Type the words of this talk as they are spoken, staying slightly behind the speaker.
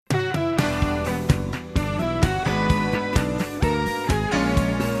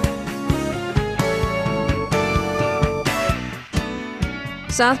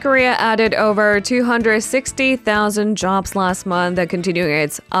South Korea added over 260,000 jobs last month, continuing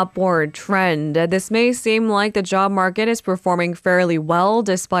its upward trend. This may seem like the job market is performing fairly well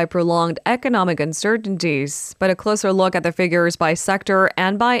despite prolonged economic uncertainties, but a closer look at the figures by sector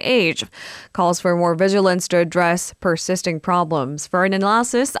and by age calls for more vigilance to address persisting problems. For an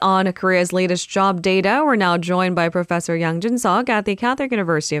analysis on Korea's latest job data, we're now joined by Professor Yang Jun-seok at the Catholic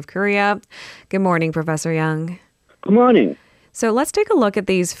University of Korea. Good morning, Professor Yang. Good morning. So let's take a look at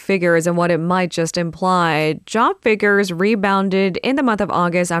these figures and what it might just imply. Job figures rebounded in the month of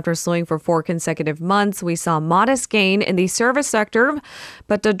August after slowing for 4 consecutive months. We saw modest gain in the service sector,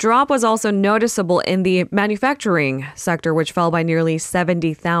 but the drop was also noticeable in the manufacturing sector, which fell by nearly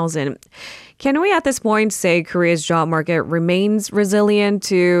 70,000. Can we at this point say Korea's job market remains resilient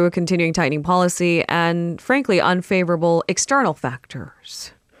to continuing tightening policy and, frankly, unfavorable external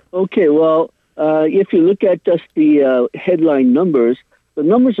factors? Okay, well, if you look at just the headline numbers, the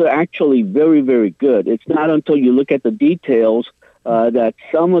numbers are actually very, very good. It's not until you look at the details that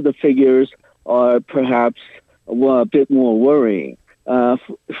some of the figures are perhaps a bit more worrying. For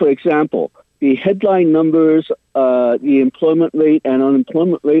example, the headline numbers, the employment rate and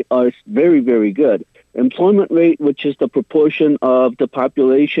unemployment rate are very, very good. Employment rate, which is the proportion of the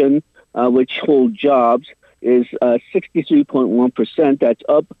population which hold jobs, is 63.1%. That's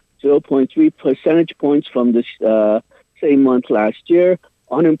up 0.3 percentage points from the same month last year.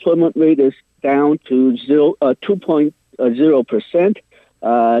 Unemployment rate is down to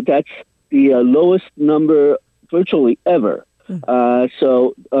 2.0%. That's the lowest number virtually ever.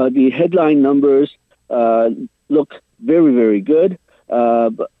 So the headline numbers look very, very good.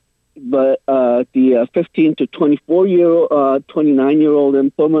 But the 15 to 29-year-old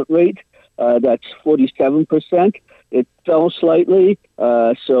employment rate, that's 47%. It fell slightly,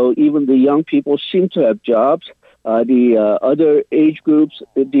 so even the young people seem to have jobs. The other age groups,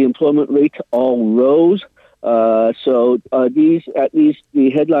 the employment rates all rose. So these, at least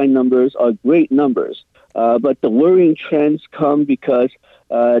the headline numbers, are great numbers. But the worrying trends come because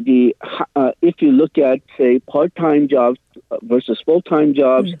if you look at, say, part-time jobs versus full-time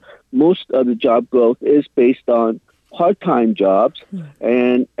jobs, most of the job growth is based on part-time jobs.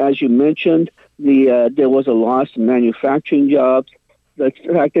 And as you mentioned, there was a loss in manufacturing jobs. The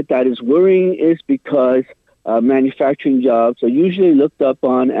fact that is worrying is because manufacturing jobs are usually looked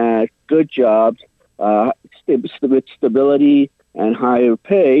upon as good jobs with stability and higher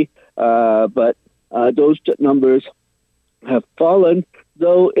pay. But those numbers have fallen,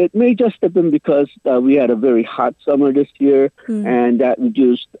 though it may just have been because we had a very hot summer this year, and that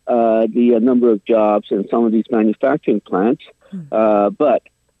reduced the number of jobs in some of these manufacturing plants. But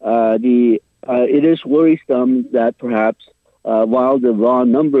it is worrisome that perhaps while the raw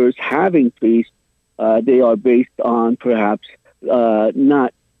numbers have increased, they are based on perhaps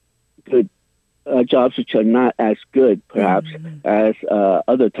not good jobs which are not as good, perhaps, as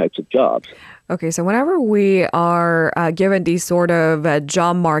other types of jobs. Okay, so whenever we are given these sort of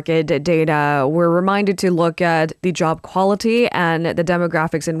job market data, we're reminded to look at the job quality and the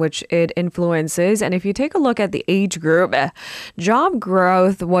demographics in which it influences. And if you take a look at the age group, job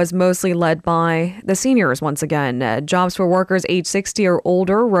growth was mostly led by the seniors once again. Jobs for workers age 60 or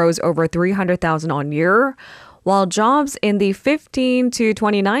older rose over 300,000 on year, while jobs in the 15 to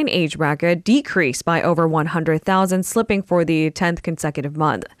 29 age bracket decreased by over 100,000, slipping for the 10th consecutive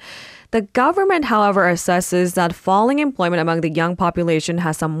month. The government, however, assesses that falling employment among the young population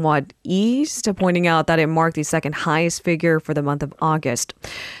has somewhat eased, pointing out that it marked the second highest figure for the month of August.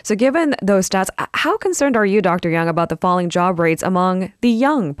 So given those stats, how concerned are you, Dr. Yang, about the falling job rates among the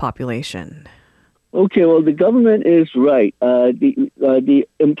young population? Okay, well, the government is right. The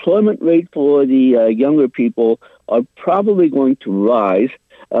employment rate for the younger people are probably going to rise,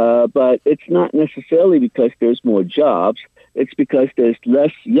 but it's not necessarily because there's more jobs. It's because there's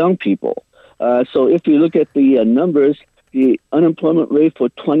less young people. So if you look at the numbers, the unemployment rate for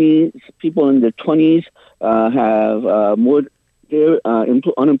people in their 20s have more. Their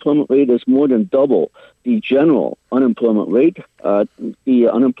unemployment rate is more than double the general unemployment rate. The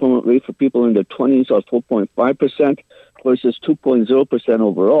unemployment rate for people in their 20s are 4.5% versus 2.0%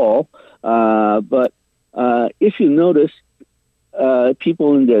 overall. But if you notice,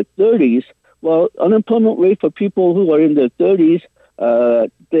 people in their 30s, well, unemployment rate for people who are in their 30s,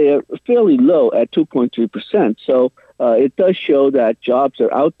 they're fairly low at 2.3%. So it does show that jobs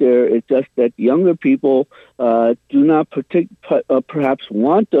are out there. It's just that younger people do not perhaps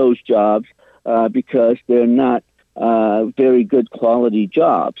want those jobs because they're not very good quality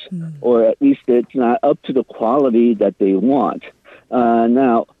jobs, or at least it's not up to the quality that they want.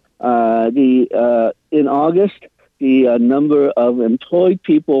 Now, in August, the number of employed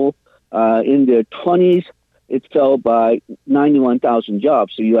people in their 20s, it fell by 91,000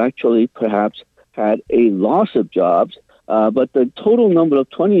 jobs. So you actually perhaps had a loss of jobs. But the total number of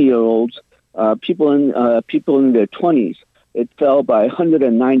 20-year-olds, people in their 20s, it fell by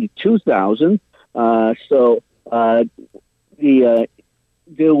 192,000. So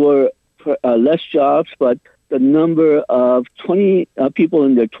there were less jobs, but the number of people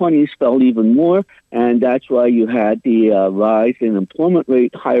in their 20s fell even more, and that's why you had the rise in employment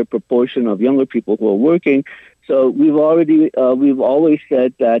rate, higher proportion of younger people who are working. So we've always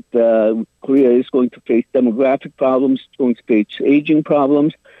said that Korea is going to face demographic problems, it's going to face aging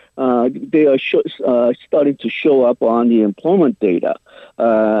problems. They are starting to show up on the employment data.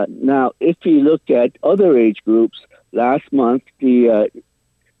 Now, if you look at other age groups, last month the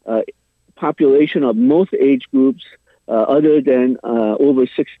population of most age groups, other than over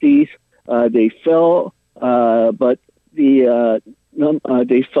 60s, they fell, but the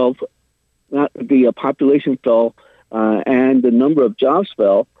population fell, and the number of jobs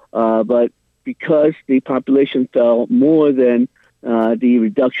fell. But because the population fell more than the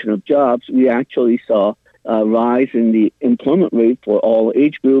reduction of jobs, we actually saw a rise in the employment rate for all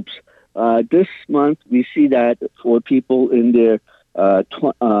age groups. This month, we see that for people in their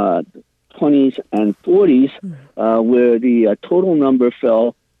 20s and 40s, where the total number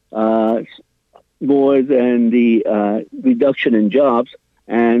fell more than the reduction in jobs,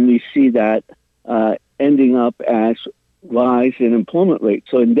 and we see that ending up as rise in employment rate.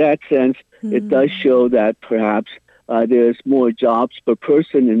 So in that sense, it does show that perhaps there's more jobs per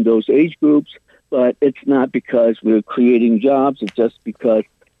person in those age groups, but it's not because we're creating jobs, it's just because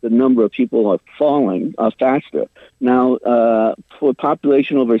the number of people are falling faster. Now, for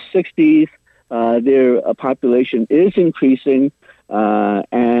population over 60s, their population is increasing,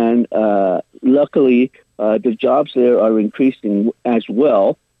 and luckily, the jobs there are increasing as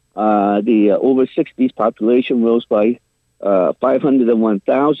well. The over 60s population rose by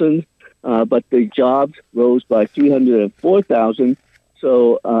 501,000, but the jobs rose by 304,000.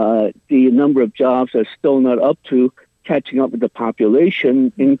 So the number of jobs are still not up to catching up with the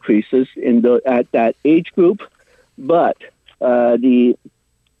population increases at that age group. But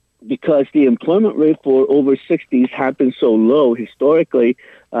because the employment rate for over 60s has been so low historically,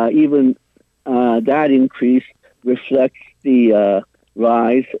 even that increase reflects the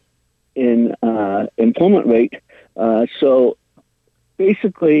rise in employment rate. So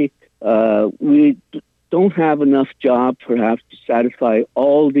basically, we don't have enough jobs perhaps to satisfy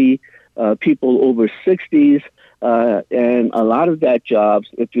all the people over 60s. And a lot of that jobs,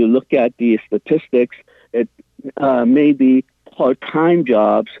 if you look at the statistics, it may be part-time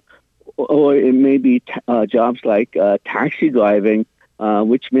jobs, or it may be jobs like taxi driving,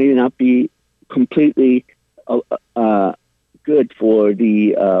 which may not be completely good for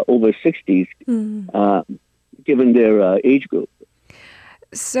the over 60s, given their age group.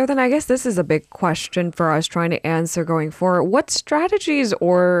 So then I guess this is a big question for us trying to answer going forward. What strategies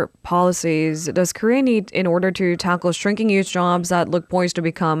or policies does Korea need in order to tackle shrinking youth jobs that look poised to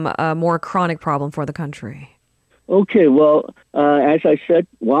become a more chronic problem for the country? Okay, well, as I said,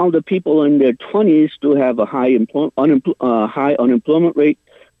 while the people in their 20s do have a high unemployment rate,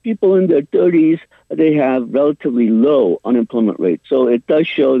 people in their 30s, they have relatively low unemployment rate. So it does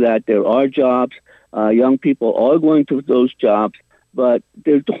show that there are jobs. Young people are going to those jobs, but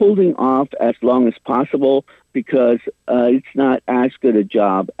they're holding off as long as possible because it's not as good a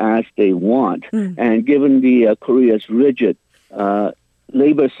job as they want. And given the Korea's rigid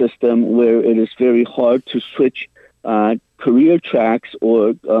labor system, where it is very hard to switch career tracks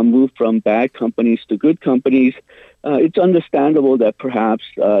or move from bad companies to good companies, it's understandable that perhaps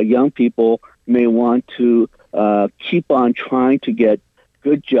young people may want to keep on trying to get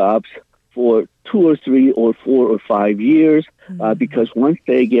good jobs for 2 or 3 or 4 or 5 years, because once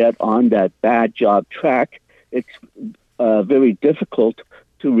they get on that bad job track, it's very difficult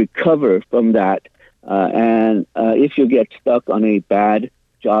to recover from that. And if you get stuck on a bad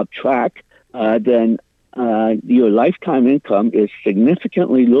job track, then your lifetime income is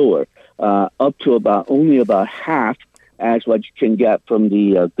significantly lower, up to only about half as what you can get from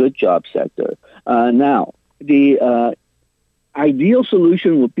the good job sector. Now, the ideal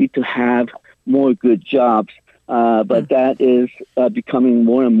solution would be to have more good jobs, but that is becoming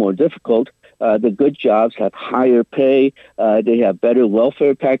more and more difficult. The good jobs have higher pay, they have better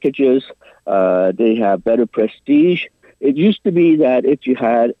welfare packages, they have better prestige. It used to be that if you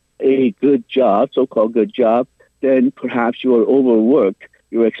had a good job, so-called good job, then perhaps you were overworked.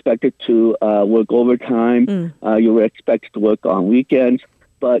 You were expected to work overtime. You were expected to work on weekends.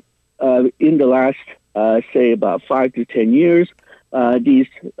 But in the last say, about 5 to 10 years, these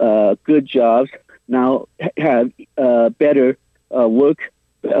good jobs now have better work-leisure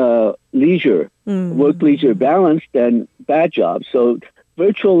balance than bad jobs. So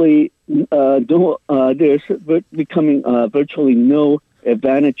virtually, there's becoming virtually no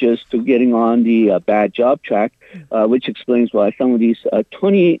advantages to getting on the bad job track, which explains why some of these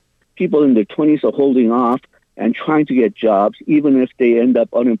 20 people in their 20s are holding off and trying to get jobs, even if they end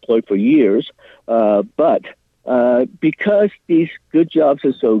up unemployed for years. But because these good jobs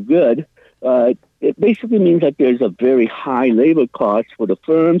are so good, it basically means that there's a very high labor cost for the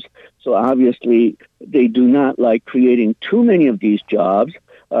firms. So obviously, they do not like creating too many of these jobs.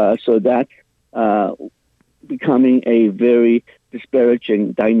 So that's becoming a very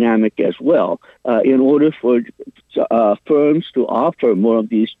disparaging dynamic as well. In order for firms to offer more of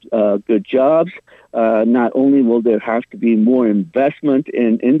these good jobs, not only will there have to be more investment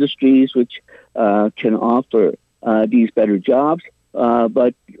in industries which can offer these better jobs,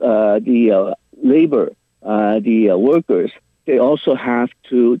 but the labor, the workers, they also have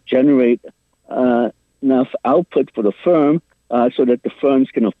to generate enough output for the firm so that the firms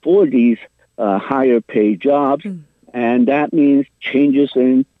can afford these higher paid jobs. And that means changes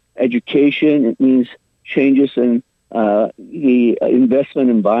in education. It means changes in the investment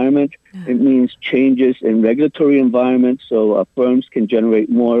environment. It means changes in regulatory environment so firms can generate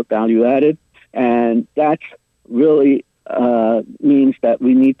more value added. And that's really means that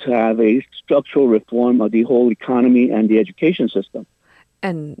we need to have a structural reform of the whole economy and the education system.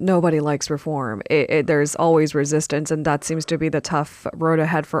 And nobody likes reform. There's always resistance, and that seems to be the tough road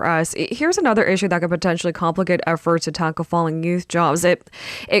ahead for us. Here's another issue that could potentially complicate efforts to tackle falling youth jobs.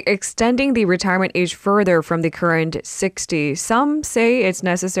 Extending the retirement age further from the current 60. Some say it's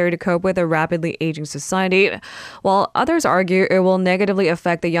necessary to cope with a rapidly aging society, while others argue it will negatively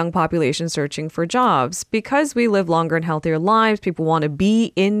affect the young population searching for jobs. Because we live longer and healthier lives, people want to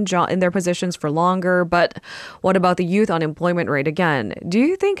be in their positions for longer. But what about the youth unemployment rate again? Do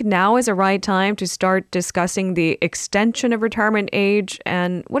you think now is the right time to start discussing the extension of retirement age?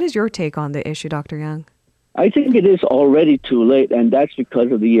 And what is your take on the issue, Dr. Yang? I think it is already too late, and that's because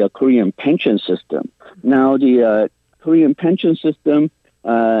of the Korean pension system. Now, the Korean pension system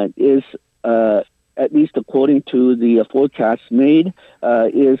is, at least according to the forecasts made,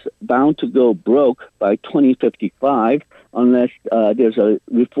 is bound to go broke by 2055 unless there's a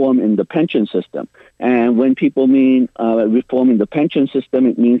reform in the pension system. And when people mean reform in the pension system,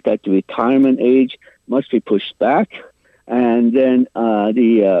 it means that the retirement age must be pushed back, and then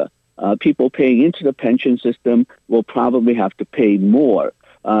the people paying into the pension system will probably have to pay more.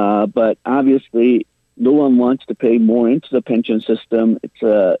 But obviously, no one wants to pay more into the pension system. It's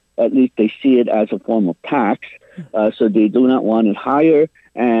at least they see it as a form of tax, so they do not want it higher.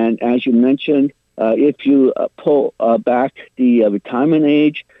 And as you mentioned, if you pull back the retirement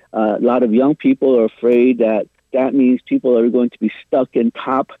age, a lot of young people are afraid that that means people are going to be stuck in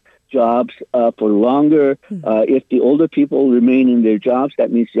top jobs for longer. If the older people remain in their jobs,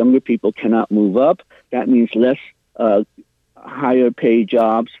 that means younger people cannot move up. That means less higher paid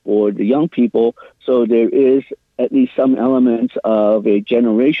jobs for the young people. So there is at least some elements of a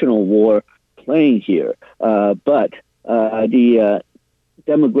generational war playing here. But the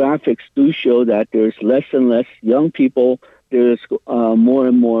demographics do show that there's less and less young people. There's more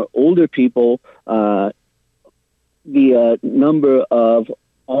and more older people. The number of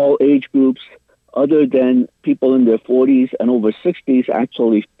all age groups other than people in their 40s and over 60s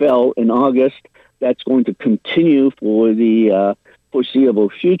actually fell in August. That's going to continue for the foreseeable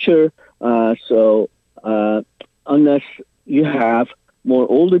future. So unless you have more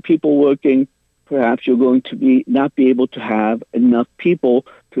older people working, perhaps you're going to not be able to have enough people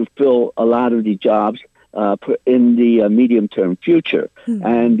to fill a lot of the jobs in the medium-term future.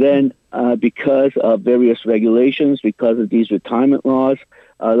 And then because of various regulations, because of these retirement laws,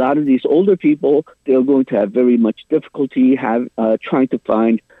 a lot of these older people, they're going to have very much difficulty trying to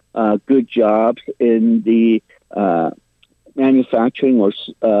find good jobs in the manufacturing or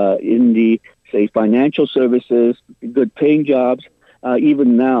in the, say, financial services, good paying jobs.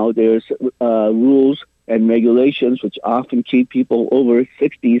 Even now, there's rules and regulations which often keep people over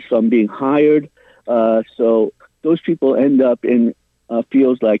 60s from being hired. So those people end up in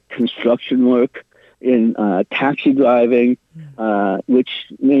fields like construction work, in taxi driving, which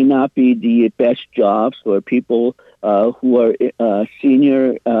may not be the best jobs for people who are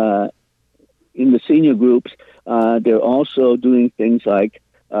senior in the senior groups. They're also doing things like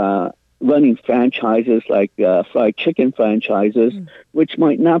running franchises like fried chicken franchises, which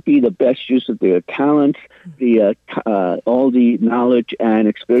might not be the best use of their talents, all the knowledge and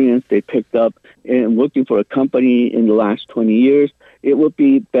experience they picked up in working for a company in the last 20 years. It would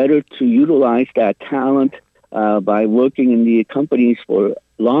be better to utilize that talent by working in the companies for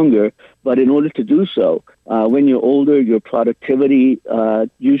longer. But in order to do so, when you're older, your productivity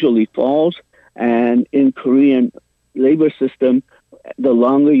usually falls. And in Korean labor system, the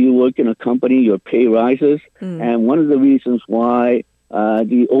longer you work in a company, your pay rises. And one of the reasons why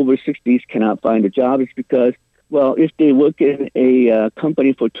the over 60s cannot find a job is because, well, if they work in a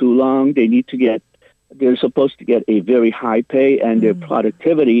company for too long, they're supposed to get a very high pay, and their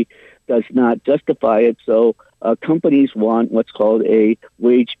productivity does not justify it. So companies want what's called a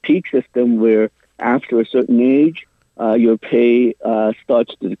wage peak system, where after a certain age, your pay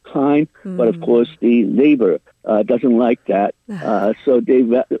starts to decline. But of course, the labor doesn't like that. So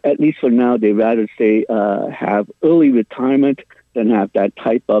at least for now, they rather say have early retirement than have that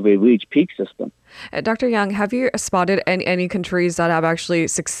type of a wage peak system. Dr. Yang, have you spotted any countries that have actually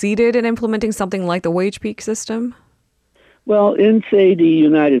succeeded in implementing something like the wage peak system? Well, in, say, the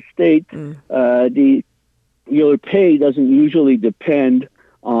United States, your pay doesn't usually depend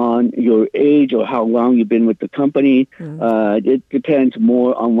on your age or how long you've been with the company. It depends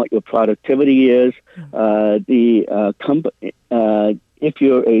more on what your productivity is. If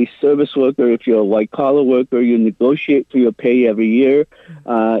you're a service worker, if you're a white-collar worker, you negotiate for your pay every year.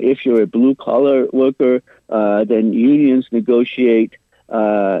 If you're a blue-collar worker, then unions negotiate.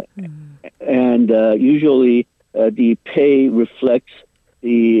 And usually the pay reflects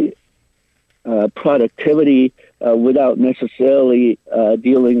the productivity without necessarily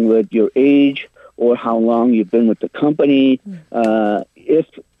dealing with your age or how long you've been with the company. If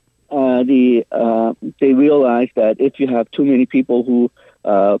they realize that if you have too many people who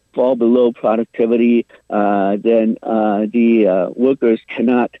fall below productivity, then the workers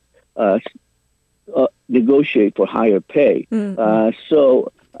cannot negotiate for higher pay.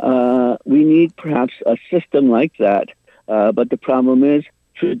 So we need perhaps a system like that. But the problem is,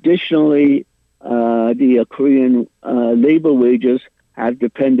 traditionally, the Korean labor wages have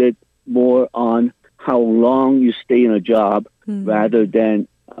depended more on how long you stay in a job rather than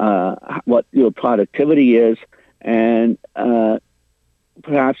what your productivity is. And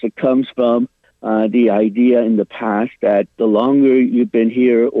perhaps it comes from the idea in the past that the longer you've been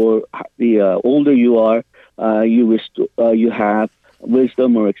here or the older you are, you have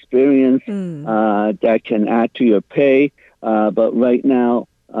wisdom or experience that can add to your pay. But right now,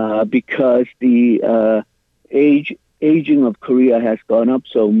 because the aging of Korea has gone up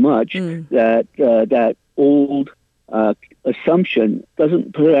so much that that old assumption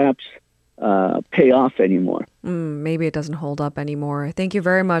doesn't perhaps pay off anymore. Maybe it doesn't hold up anymore. Thank you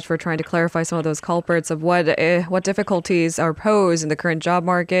very much for trying to clarify some of those culprits of what difficulties are posed in the current job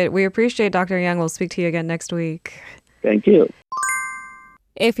market. We appreciate Dr. Yang. We'll speak to you again next week. Thank you.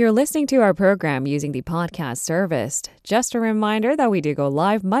 If you're listening to our program using the podcast service, just a reminder that we do go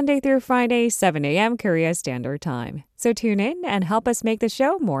live Monday through Friday, 7 a.m. Korea Standard Time. So tune in and help us make the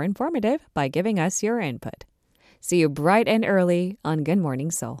show more informative by giving us your input. See you bright and early on Good Morning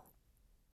Seoul.